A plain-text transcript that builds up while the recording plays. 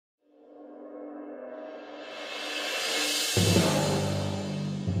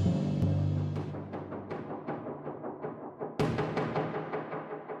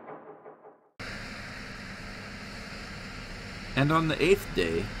And on the 8th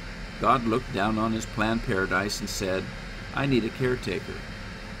day, God looked down on his planned paradise and said, I need a caretaker.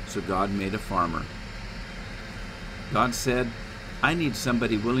 So God made a farmer. God said, I need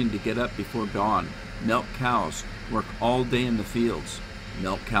somebody willing to get up before dawn, milk cows, work all day in the fields,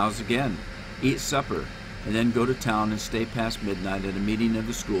 milk cows again, eat supper, and then go to town and stay past midnight at a meeting of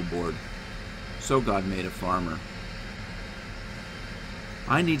the school board. So God made a farmer.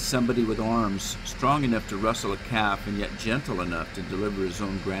 I need somebody with arms, strong enough to wrestle a calf and yet gentle enough to deliver his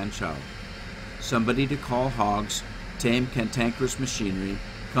own grandchild. Somebody to call hogs, tame cantankerous machinery,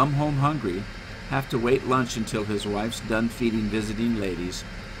 come home hungry, have to wait lunch until his wife's done feeding visiting ladies,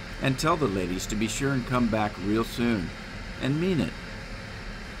 and tell the ladies to be sure and come back real soon, and mean it.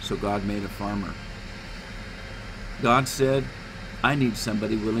 So God made a farmer. God said, I need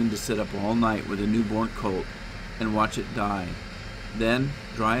somebody willing to sit up all night with a newborn colt and watch it die, then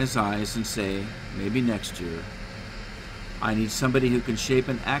dry his eyes and say, maybe next year. I need somebody who can shape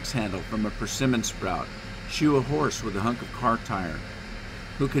an axe handle from a persimmon sprout, shoe a horse with a hunk of car tire,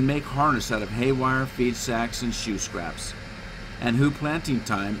 who can make harness out of haywire, feed sacks, and shoe scraps, and who planting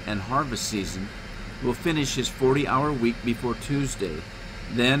time and harvest season will finish his 40-hour week before Tuesday,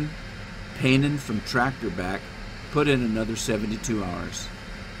 then, painin' from tractor back, put in another 72 hours.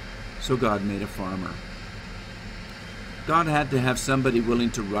 So God made a farmer. God had to have somebody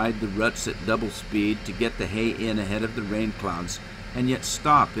willing to ride the ruts at double speed to get the hay in ahead of the rain clouds, and yet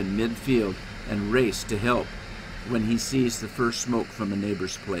stop in mid-field and race to help when he sees the first smoke from a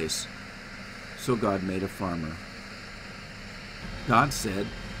neighbor's place. So God made a farmer. God said,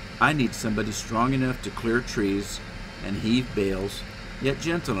 I need somebody strong enough to clear trees and heave bales, yet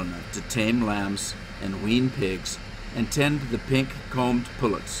gentle enough to tame lambs and wean pigs and tend to the pink-combed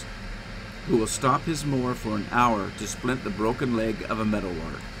pullets, who will stop his mower for an hour to splint the broken leg of a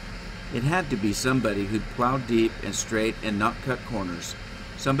meadowlark. It had to be somebody who'd plow deep and straight and not cut corners,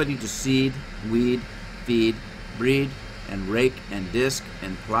 somebody to seed, weed, feed, breed, and rake and disc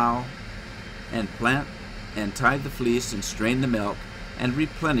and plow and plant and tie the fleece and strain the milk and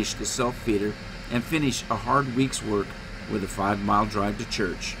replenish the self-feeder and finish a hard week's work with a 5-mile drive to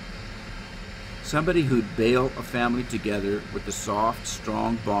church. Somebody who'd bail a family together with the soft,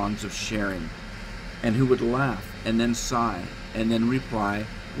 strong bonds of sharing, and who would laugh and then sigh and then reply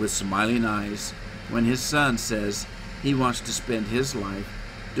with smiling eyes when his son says he wants to spend his life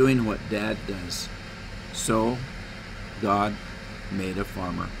doing what Dad does. So God made a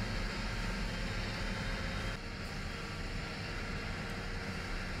farmer.